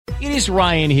It is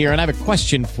Ryan here, and I have a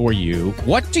question for you.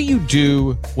 What do you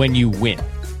do when you win?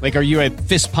 Like, are you a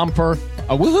fist pumper,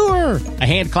 a woohooer, a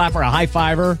hand clapper, a high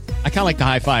fiver? I kind of like the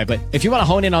high five, but if you want to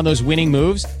hone in on those winning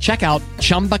moves, check out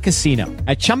Chumba Casino.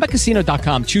 At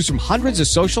ChumbaCasino.com, choose from hundreds of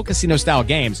social casino-style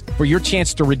games for your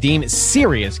chance to redeem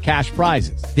serious cash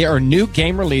prizes. There are new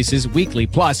game releases weekly,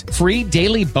 plus free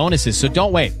daily bonuses, so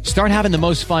don't wait. Start having the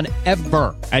most fun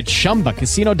ever at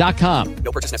ChumbaCasino.com.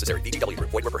 No purchase necessary. VGW Group.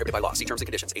 Void where prohibited by law. See terms and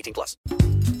conditions. 18+.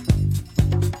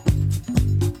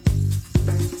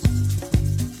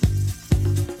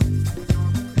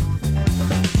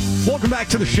 Welcome back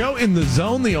to the show, In the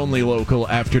Zone, the only local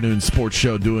afternoon sports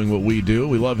show doing what we do.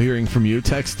 We love hearing from you.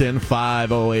 Text in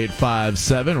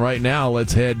 50857. Right now,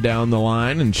 let's head down the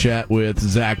line and chat with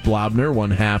Zach Blobner,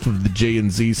 one half of the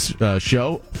J&Z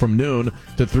show from noon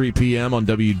to 3 p.m. on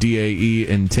WDAE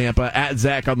in Tampa. At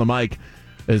Zach on the mic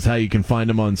is how you can find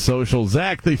him on social.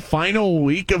 Zach, the final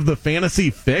week of the Fantasy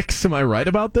Fix. Am I right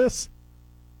about this?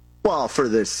 Well, for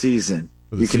this season.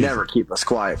 You can never keep us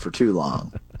quiet for too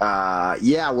long.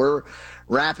 Yeah, we're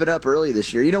wrapping up early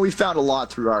this year. You know, we found a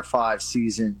lot through our 5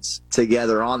 seasons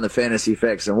together on the Fantasy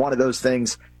Fix, and one of those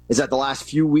things is that the last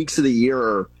few weeks of the year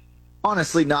are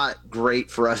honestly not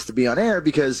great for us to be on air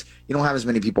because you don't have as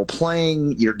many people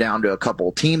playing. You're down to a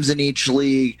couple teams in each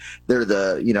league. They're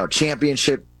the,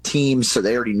 championship teams, so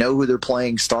they already know who they're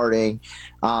playing starting.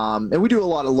 And we do a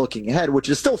lot of looking ahead, which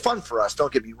is still fun for us,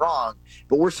 don't get me wrong,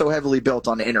 but we're so heavily built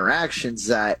on interactions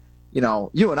that,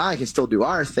 you and I can still do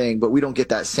our thing, but we don't get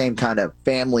that same kind of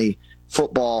family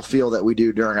football feel that we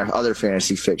do during our other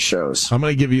Fantasy Fix shows. I'm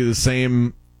going to give you the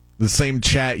same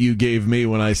chat you gave me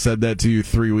when I said that to you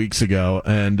 3 weeks ago,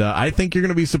 and I think you're going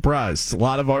to be surprised. A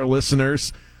lot of our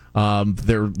listeners,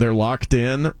 they're locked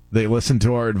in. They listen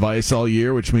to our advice all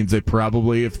year, which means they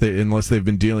probably, unless they've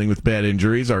been dealing with bad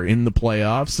injuries, are in the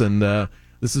playoffs. And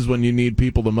this is when you need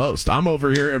people the most. I'm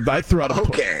over here. I threw out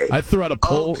a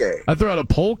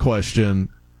poll question.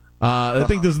 I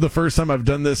think this is the first time I've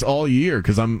done this all year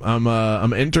because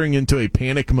I'm entering into a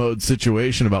panic mode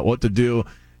situation about what to do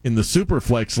in the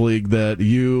Superflex League that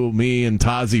you, me, and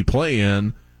Tazi play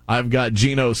in. I've got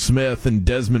Geno Smith and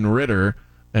Desmond Ridder,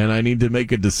 and I need to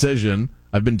make a decision.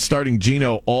 I've been starting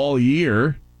Geno all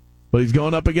year, but he's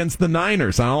going up against the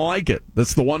Niners. I don't like it.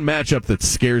 That's the one matchup that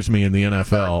scares me in the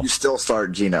NFL. You still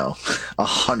start Geno,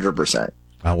 100%.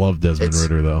 I love Desmond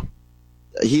Ridder, though.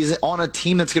 He's on a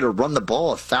team that's going to run the ball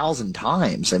 1,000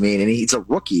 times. I mean, and he's a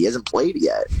rookie. He hasn't played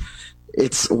yet.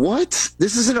 It's what?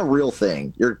 This isn't a real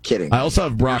thing. You're kidding. I also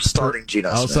have Brock starting Geno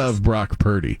Smith. I also have Brock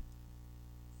Purdy.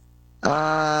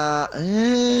 All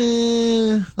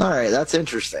right, that's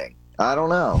interesting. I don't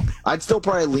know. I'd still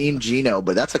probably lean Geno,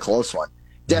 but that's a close one.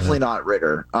 Definitely not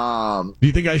Ridder. Do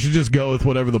you think I should just go with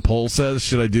whatever the poll says?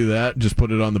 Should I do that? Just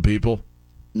put it on the people?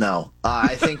 No.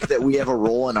 I think that we have a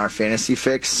rule in our Fantasy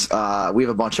Fix. We have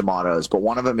a bunch of mottos, but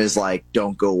one of them is like,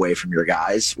 don't go away from your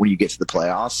guys when you get to the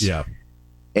playoffs. Yeah.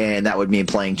 And that would mean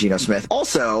playing Geno Smith.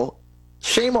 Also,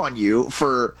 shame on you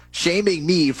for shaming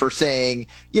me for saying,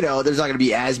 there's not going to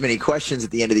be as many questions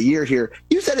at the end of the year here.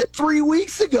 You said it 3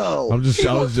 weeks ago. I was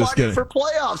just getting for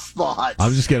playoff spots.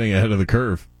 I'm just getting ahead of the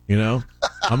curve. I'm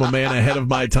a man ahead of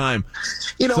my time.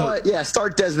 What? Yeah,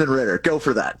 start Desmond Ridder. Go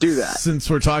for that. Do that. Since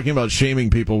we're talking about shaming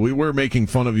people, we were making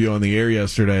fun of you on the air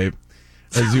yesterday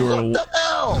as you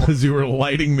were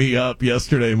lighting me up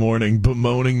yesterday morning,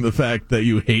 bemoaning the fact that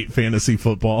you hate fantasy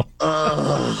football.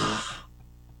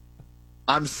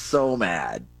 I'm so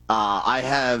mad. I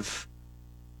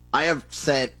have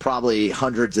sent probably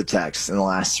hundreds of texts in the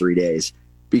last 3 days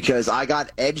because I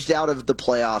got edged out of the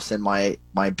playoffs in my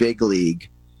big league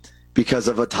because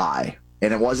of a tie.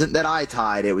 And it wasn't that I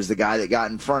tied. It was the guy that got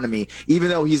in front of me. Even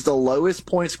though he's the lowest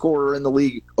point scorer in the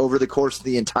league over the course of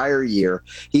the entire year,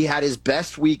 he had his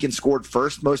best week and scored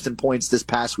first most in points this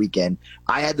past weekend.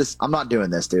 I'm not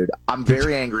doing this, dude. I'm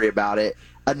very angry about it.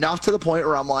 Enough to the point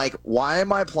where I'm like, why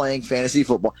am I playing fantasy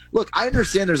football? Look, I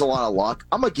understand there's a lot of luck.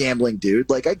 I'm a gambling dude.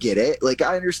 Like, I get it. Like,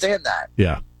 I understand that.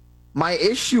 Yeah. My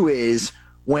issue is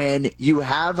when you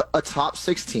have a top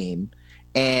 6 team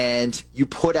and you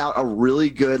put out a really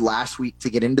good last week to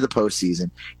get into the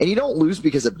postseason, and you don't lose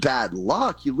because of bad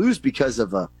luck. You lose because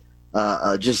of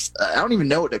I don't even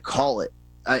know what to call it.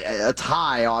 A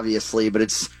tie, obviously, but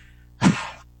it's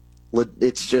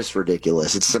just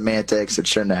ridiculous. It's semantics. It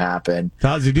shouldn't have happened.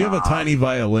 Tazi, do you have a tiny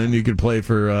violin you could play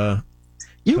for?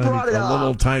 Brought it up. A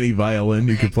little tiny violin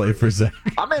you could play for Zach.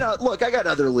 Look, I got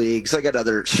other leagues. I got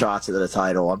other shots at the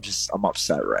title. I'm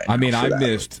upset right now. I mean, I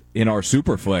missed in our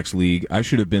Superflex league. I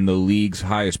should have been the league's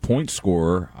highest point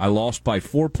scorer. I lost by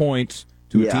 4 points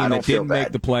to a team that didn't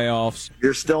make the playoffs.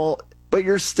 You're still but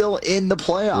you're still in the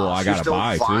playoffs. Well, I got to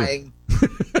buy too.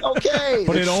 Okay,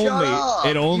 but it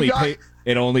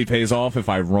only pays off if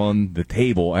I run the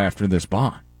table after this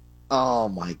bond. Oh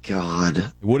my God!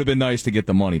 It would have been nice to get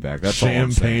the money back. That's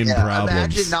champagne all I'm problems.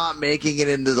 Imagine not making it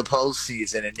into the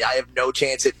postseason, and I have no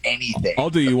chance at anything. I'll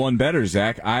do you one better,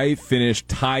 Zach. I finished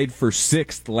tied for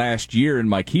 6th last year in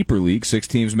my keeper league. 6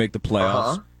 teams make the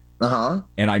playoffs.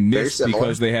 And I missed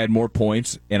because they had more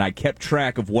points, and I kept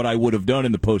track of what I would have done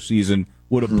in the postseason.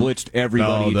 Would have blitzed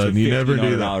everybody to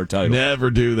 $1,500 title. Never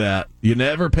do that. You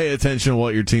never pay attention to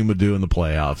what your team would do in the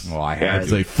playoffs. Well, I had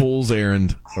It's a fool's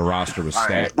errand. The roster was All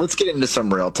stacked. right, let's get into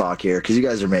some real talk here because you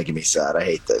guys are making me sad. I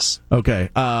hate this. Okay.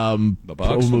 The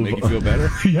Bucks will make you feel better?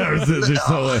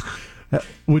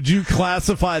 Would you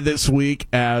classify this week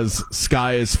as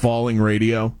Sky is Falling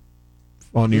radio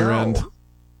on your end?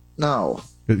 No.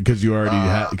 Because you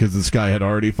already because the sky had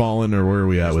already fallen, or where are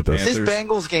we at with this? This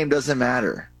Bengals game doesn't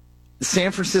matter. The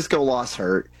San Francisco loss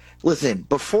hurt. Listen,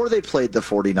 before they played the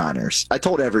 49ers, I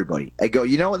told everybody, I go,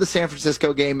 you know what the San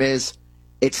Francisco game is?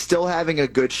 It's still having a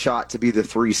good shot to be the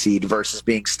 3 seed versus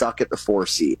being stuck at the 4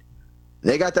 seed.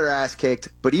 They got their ass kicked,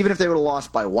 but even if they would have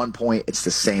lost by 1 point, it's the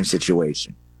same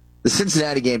situation. The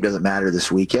Cincinnati game doesn't matter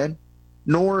this weekend,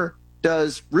 nor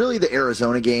does really the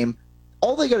Arizona game.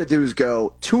 All they got to do is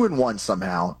go 2-1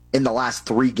 somehow in the last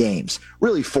 3 games.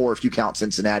 Really 4 if you count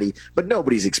Cincinnati, but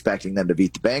nobody's expecting them to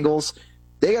beat the Bengals.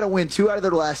 They got to win 2 out of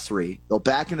their last 3. They'll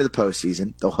back into the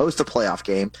postseason. They'll host a playoff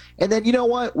game. And then, you know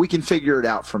what? We can figure it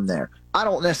out from there. I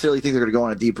don't necessarily think they're going to go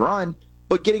on a deep run,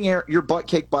 but getting your butt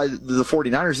kicked by the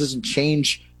 49ers doesn't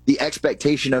change the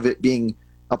expectation of it being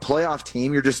a playoff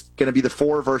team. You're just going to be the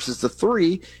 4 versus the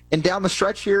 3. And down the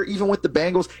stretch here, even with the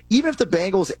Bengals, even if the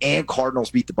Bengals and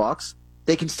Cardinals beat the Bucks,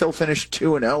 they can still finish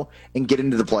 2-0 and get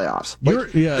into the playoffs.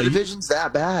 The division's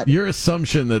that bad. Your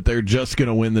assumption that they're just going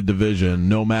to win the division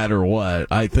no matter what,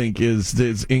 I think,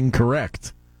 is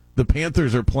incorrect. The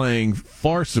Panthers are playing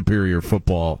far superior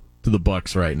football to the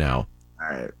Bucks right now. All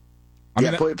right.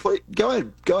 Go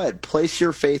ahead. Place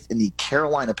your faith in the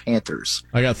Carolina Panthers.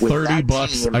 I got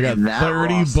 $30. I got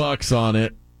 $30 on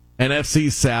it.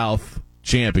 NFC South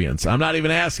champions. I'm not even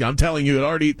asking. I'm telling you,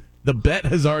 the bet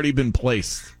has already been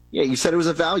placed. Yeah, you said it was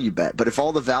a value bet, but if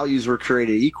all the values were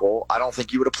created equal, I don't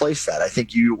think you would have placed that. I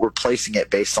think you were placing it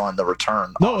based on the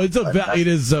return. No, it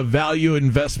is a value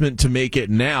investment to make it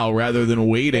now rather than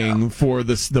waiting for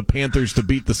the Panthers to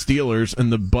beat the Steelers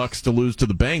and the Bucks to lose to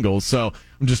the Bengals. So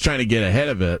I'm just trying to get ahead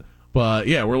of it. But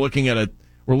yeah, we're looking at a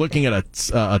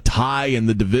tie in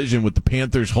the division with the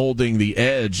Panthers holding the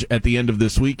edge at the end of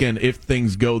this weekend if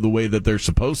things go the way that they're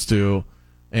supposed to.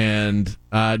 And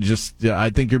I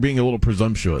think you're being a little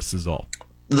presumptuous is all.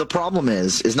 The problem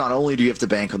is not only do you have to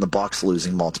bank on the Bucs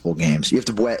losing multiple games, you have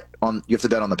to bet on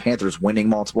the Panthers winning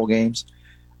multiple games.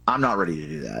 I'm not ready to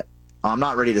do that. I'm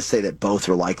not ready to say that both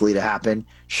are likely to happen.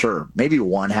 Sure, maybe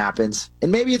one happens,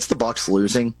 and maybe it's the Bucs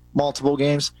losing multiple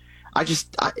games.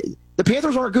 The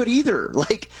Panthers aren't good either.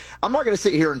 Like, I'm not going to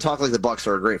sit here and talk like the Bucs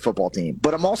are a great football team,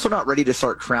 but I'm also not ready to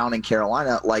start crowning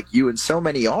Carolina like you and so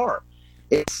many are.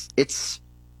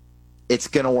 It's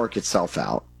going to work itself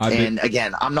out.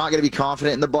 Again, I'm not going to be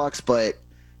confident in the Bucs, but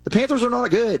the Panthers are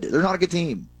not good. They're not a good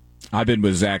team. I've been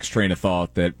with Zach's train of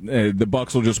thought that the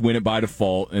Bucs will just win it by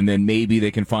default, and then maybe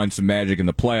they can find some magic in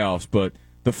the playoffs. But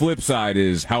the flip side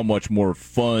is how much more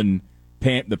fun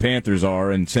the Panthers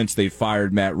are, and since they've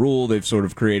fired Matt Rule, they've sort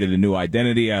of created a new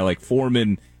identity. I like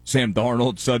Foreman, Sam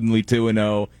Darnold suddenly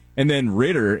 2-0, and then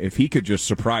Ritter, if he could just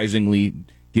surprisingly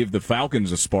give the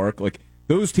Falcons a spark, like.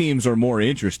 Those teams are more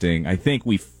interesting. I think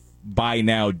we by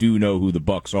now do know who the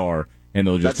Bucs are, and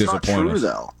they'll just disappoint us. That's not true,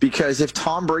 though, because if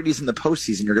Tom Brady's in the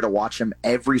postseason, you're going to watch him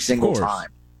every single time.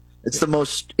 It's the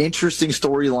most interesting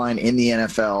storyline in the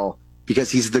NFL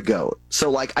because he's the GOAT.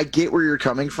 So, I get where you're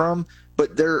coming from,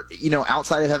 but they're,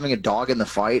 outside of having a dog in the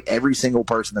fight, every single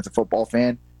person that's a football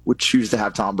fan would choose to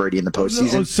have Tom Brady in the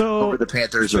postseason over the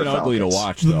Panthers or Falcons. It's been ugly to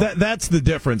watch, though. That's the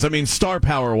difference. I mean, star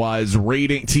power-wise,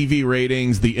 TV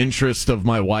ratings, the interest of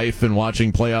my wife in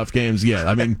watching playoff games, yeah.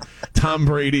 I mean, Tom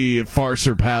Brady far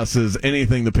surpasses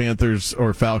anything the Panthers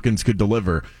or Falcons could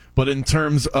deliver. But in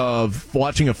terms of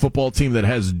watching a football team that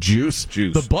has juice.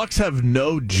 The Bucs have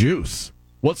no juice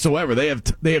whatsoever. They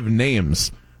have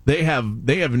names. They have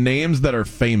names that are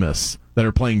famous, that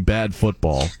are playing bad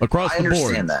football across the board. I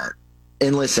understand that.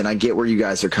 And listen, I get where you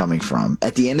guys are coming from.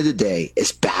 At the end of the day,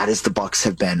 as bad as the Bucs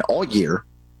have been all year,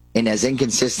 and as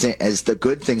inconsistent as the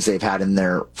good things they've had in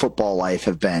their football life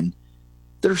have been,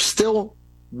 they're still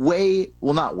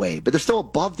they're still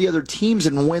above the other teams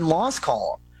in win-loss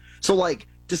column. So,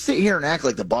 to sit here and act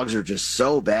like the Bucs are just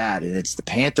so bad and it's the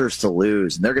Panthers to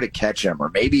lose and they're going to catch them, or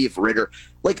maybe if Ritter,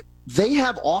 like, they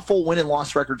have awful win and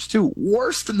loss records too,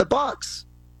 worse than the Bucs.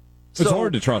 So it's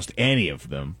hard to trust any of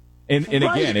them. And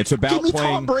right. Again, it's about Give me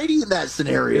playing Tom Brady in that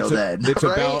scenario. It's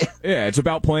right? it's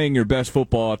about playing your best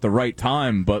football at the right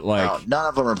time. But like, none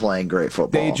of them are playing great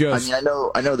football.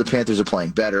 I know the Panthers are playing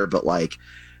better, but like,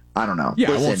 I don't know. Yeah,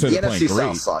 listen, I won't say the they're NFC playing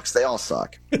great. South sucks. They all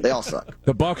suck. They all suck.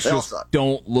 The Bucs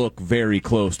don't look very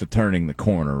close to turning the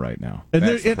corner right now. And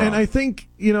I think,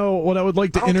 what I would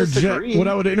like to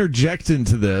interject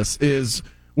into this is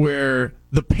where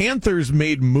the Panthers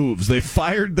made moves. They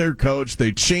fired their coach.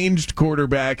 They changed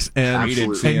quarterbacks, and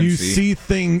you see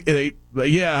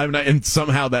and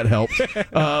somehow that helped.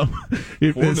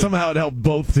 Somehow it helped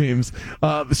both teams.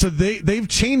 So they've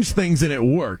changed things, and it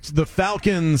worked. The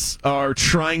Falcons are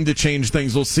trying to change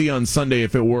things. We'll see on Sunday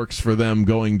if it works for them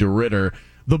going to Ritter.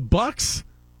 The Bucs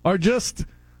are just.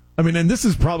 And this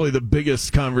is probably the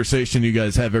biggest conversation you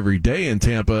guys have every day in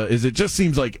Tampa. Is it just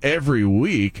seems like every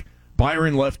week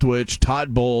Byron Leftwich,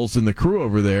 Todd Bowles, and the crew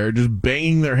over there just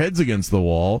banging their heads against the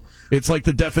wall. It's like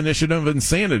the definition of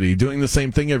insanity, doing the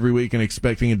same thing every week and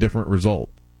expecting a different result.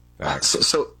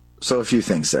 So a few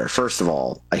things there. First of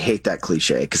all, I hate that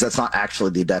cliche because that's not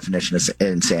actually the definition of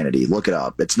insanity. Look it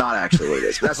up. It's not actually what it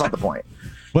is. But that's not the point.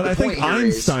 But I think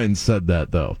Einstein said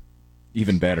that, though.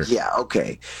 Even better. Yeah,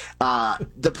 okay.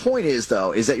 The point is,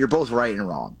 though, is that you're both right and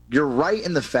wrong. You're right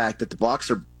in the fact that the Bucs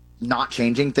are not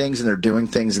changing things and they're doing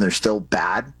things and they're still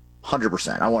bad.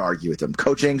 100%. I won't argue with them.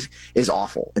 Coaching is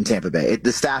awful in Tampa Bay.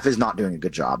 The staff is not doing a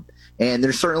good job. And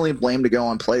there's certainly blame to go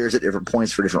on players at different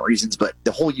points for different reasons, but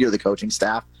the whole year the coaching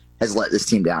staff has let this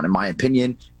team down, in my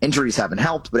opinion. Injuries haven't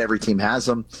helped, but every team has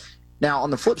them. Now,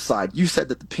 on the flip side, you said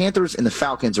that the Panthers and the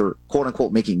Falcons are,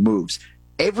 quote-unquote, making moves.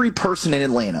 Every person in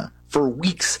Atlanta for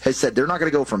weeks has said they're not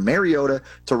going to go from Mariota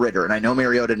to Ritter. And I know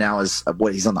Mariota now is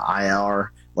he's on the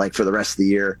IR for the rest of the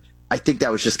year. I think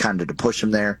that was just kind of to push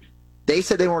him there. They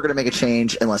said they weren't going to make a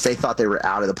change unless they thought they were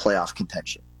out of the playoff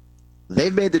contention.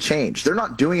 They've made the change. They're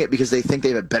not doing it because they think they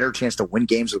have a better chance to win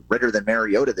games with Ritter than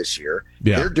Mariota this year.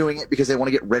 Yeah. They're doing it because they want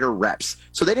to get Ritter reps.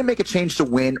 So they didn't make a change to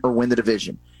win or win the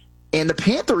division. And the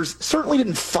Panthers certainly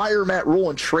didn't fire Matt Rule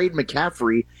and trade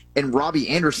McCaffrey and Robbie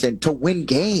Anderson to win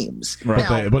games. Right.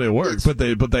 Now, but it worked. But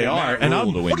they are. And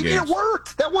what do you mean it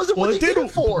worked? That wasn't what they did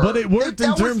it for. But it worked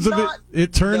in terms of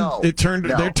it turned.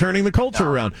 They're turning the culture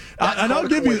around. And I'll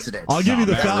give you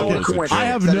the Falcons. I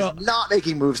have not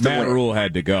making moves to win. Matt Rule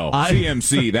had to go.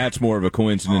 CMC. That's more of a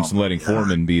coincidence than letting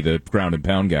Foreman be the ground and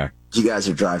pound guy. You guys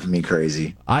are driving me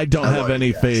crazy. I don't have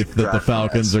any faith that the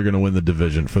Falcons are going to win the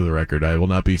division, for the record. I will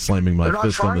not be slamming my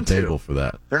fist on the table for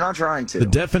that. They're not trying to. The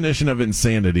definition of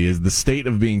insanity is the state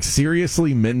of being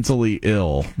seriously mentally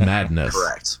ill, madness.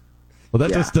 Correct. Well,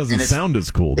 that just doesn't sound as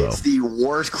cool, though. It's the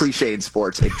worst cliche in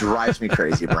sports. It drives me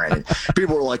crazy, Brandon.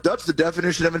 People are like, that's the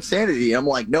definition of insanity. I'm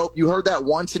like, nope, you heard that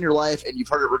once in your life, and you've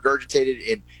heard it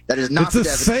regurgitated, and that is not the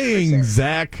definition. It's a saying,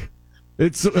 Zach.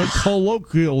 It's a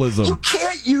colloquialism. You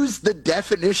can't use the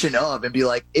definition of and be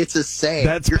like, it's a saying.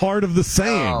 That's part of the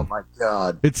saying. Oh, my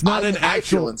God. It's not an actual. I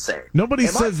feel insane. Nobody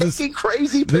Am says I this.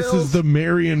 Crazy pills? This is the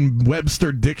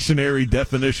Merriam-Webster dictionary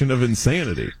definition of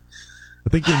insanity. I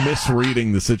think you're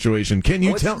misreading the situation. Can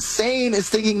you tell? What's insane is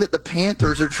thinking that the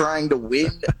Panthers are trying to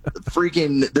win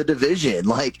the division.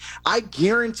 Like, I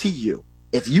guarantee you,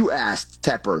 if you asked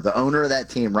Tepper, the owner of that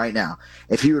team right now,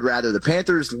 if he would rather the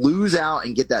Panthers lose out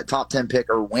and get that top 10 pick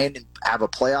or win and have a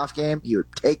playoff game, he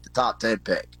would take the top 10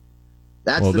 pick.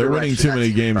 They're winning too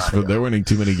many games for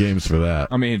that.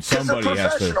 I mean, somebody they're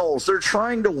professionals. They're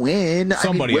trying to win.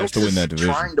 Somebody has to win that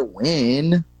division. Trying to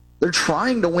win. They're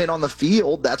trying to win on the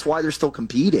field. That's why they're still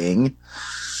competing.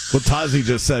 What Tazi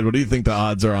just said, what do you think the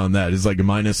odds are on that? Is like a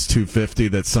minus 250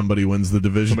 that somebody wins the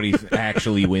division? Somebody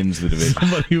actually wins the division.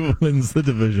 Somebody wins the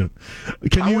division.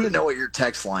 I want to know what your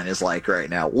text line is like right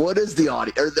now. What is the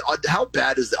audience? How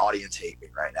bad does the audience hate me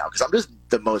right now? Because I'm just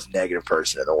the most negative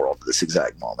person in the world at this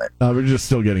exact moment. We're just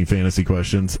still getting fantasy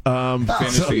questions.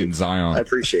 Fantasy and Zion. I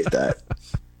appreciate that.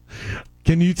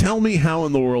 Can you tell me how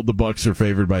in the world the Bucs are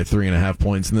favored by 3.5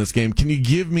 points in this game? Can you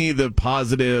give me the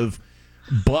positive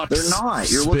Bucs? They're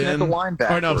not. You're looking at the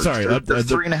linebackers. Oh, no, I'm sorry. They're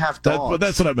 3.5 dogs.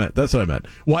 That's what I meant.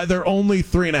 Why they're only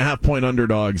 3.5 point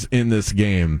underdogs in this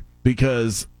game?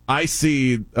 Because I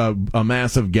see a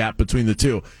massive gap between the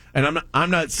two, and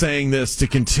I'm not saying this to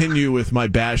continue with my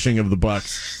bashing of the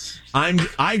Bucs.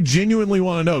 I genuinely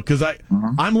want to know because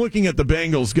I'm looking at the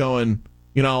Bengals going,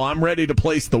 I'm ready to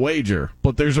place the wager,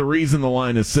 but there's a reason the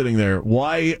line is sitting there.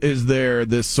 Why is there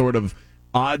this sort of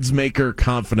odds maker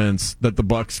confidence that the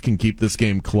Bucs can keep this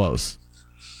game close?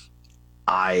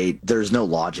 There's no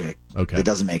logic. Okay. It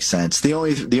doesn't make sense. The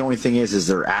only thing is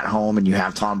they're at home and you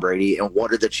have Tom Brady, and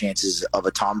what are the chances of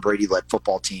a Tom Brady-led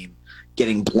football team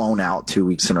getting blown out 2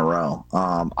 weeks in a row?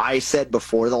 I said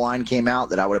before the line came out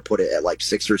that I would have put it at like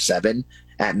 6 or 7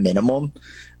 at minimum.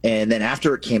 And then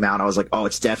after it came out, I was like, oh,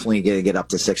 it's definitely going to get up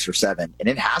to 6 or 7. And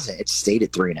it hasn't. It's stayed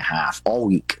at 3.5 all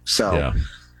week. So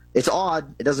It's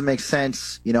odd. It doesn't make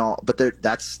sense, but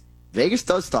Vegas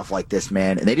does stuff like this,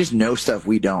 man, and they just know stuff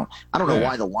we don't. I don't know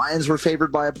why the Lions were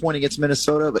favored by a point against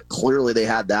Minnesota, but clearly they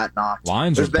had that knocked.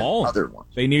 Lions are balling. Other ones.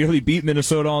 They nearly beat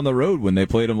Minnesota on the road when they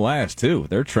played them last, too.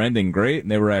 They're trending great,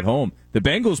 and they were at home. The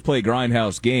Bengals play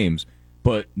grindhouse games,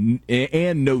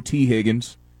 and no T.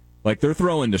 Higgins. Like, they're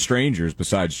throwing to strangers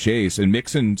besides Chase, and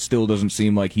Mixon still doesn't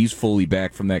seem like he's fully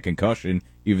back from that concussion,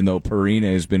 even though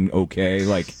Perina has been okay.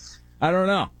 Like, I don't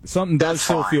know. Something does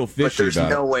still feel fishy about it. But there's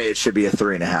no way it should be a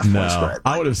 3.5 point spread.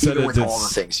 I would have said even it with all the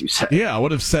things you said. Yeah, I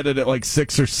would have said it at like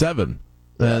 6 or 7.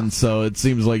 Yeah. And so it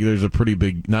seems like there's a pretty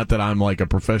big, not that I'm like a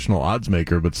professional odds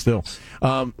maker, but still.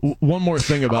 One more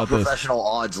thing about this. Professional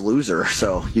odds loser,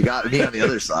 so you got me on the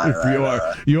other side.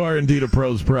 You are indeed a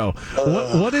pro's pro.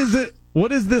 What is it?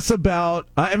 What is this about?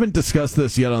 I haven't discussed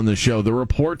this yet on the show. The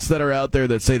reports that are out there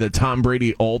that say that Tom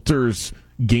Brady alters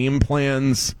game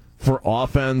plans for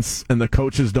offense and the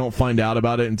coaches don't find out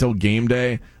about it until game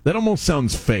day, that almost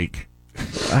sounds fake.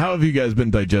 How have you guys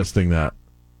been digesting that?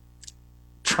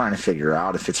 Trying to figure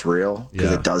out if it's real,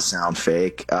 because it does sound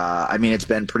fake. It's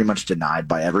been pretty much denied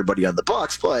by everybody on the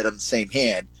Bucs, but on the same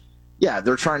hand,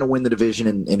 they're trying to win the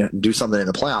division and do something in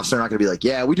the playoffs. They're not going to be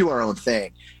like, we do our own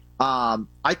thing.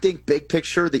 I think big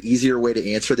picture, the easier way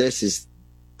to answer this is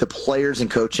the players and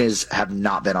coaches have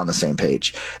not been on the same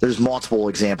page. There's multiple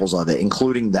examples of it,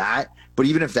 including that. But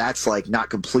even if that's like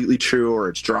not completely true or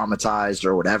it's dramatized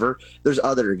or whatever, there's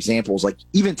other examples. Like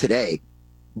even today,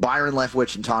 Byron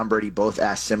Leftwich and Tom Brady both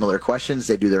ask similar questions.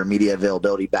 They do their media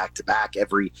availability back to back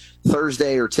every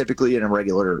Thursday or typically in a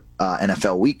regular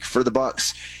NFL week for the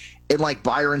Bucs. And like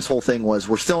Byron's whole thing was,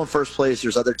 we're still in first place.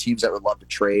 There's other teams that would love to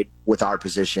trade with our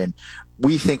position.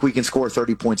 We think we can score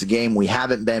 30 points a game. We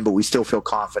haven't been, but we still feel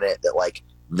confident that like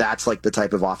that's like the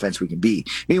type of offense we can be.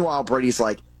 Meanwhile, Brady's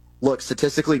like, look,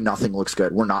 statistically, nothing looks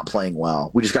good. We're not playing well.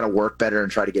 We just got to work better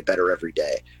and try to get better every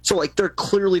day. So like they're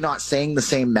clearly not saying the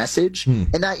same message.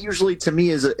 And that usually to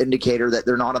me is an indicator that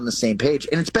they're not on the same page.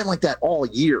 And it's been like that all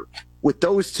year. With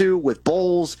those two, with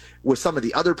Bowles, with some of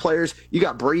the other players, you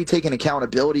got Brady taking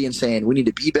accountability and saying we need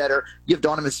to be better. You have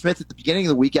Donovan Smith at the beginning of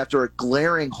the week after a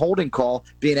glaring holding call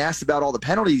being asked about all the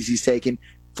penalties he's taken,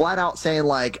 flat out saying,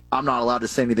 like, I'm not allowed to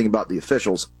say anything about the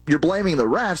officials. You're blaming the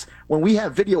refs when we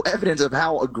have video evidence of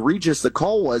how egregious the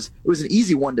call was. It was an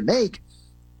easy one to make.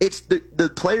 It's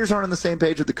the players aren't on the same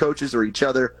page with the coaches or each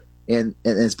other. And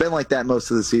it's been like that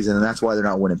most of the season, and that's why they're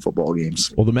not winning football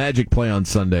games. Well, the Magic play on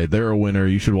Sunday. They're a winner.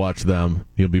 You should watch them.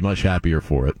 You'll be much happier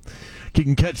for it. You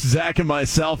can catch Zach and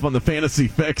myself on the Fantasy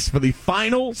Fix for the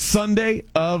final Sunday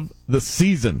of the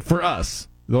season. For us,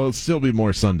 there'll still be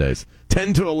more Sundays.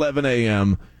 10 to 11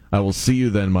 a.m. I will see you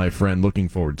then, my friend. Looking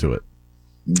forward to it.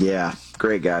 Yeah,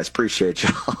 great, guys. Appreciate you.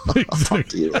 I'll talk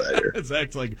to you later.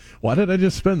 Zach's like, why did I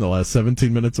just spend the last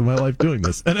 17 minutes of my life doing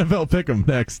this? NFL Pick'em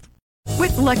next.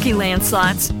 With Lucky Land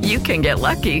Slots, you can get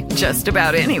lucky just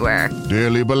about anywhere.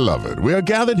 Dearly beloved, we are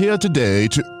gathered here today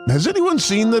to... Has anyone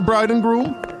seen the bride and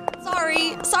groom?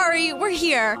 Sorry, we're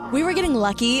here. We were getting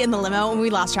lucky in the limo and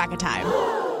we lost track of time.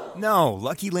 No,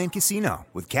 Lucky Land Casino,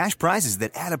 with cash prizes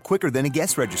that add up quicker than a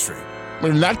guest registry.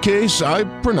 In that case, I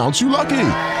pronounce you lucky.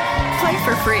 Play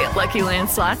for free at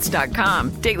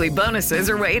LuckyLandSlots.com. Daily bonuses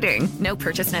are waiting. No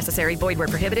purchase necessary. Void where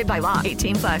prohibited by law.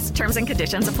 18+. Terms and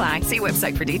conditions apply. See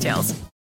website for details.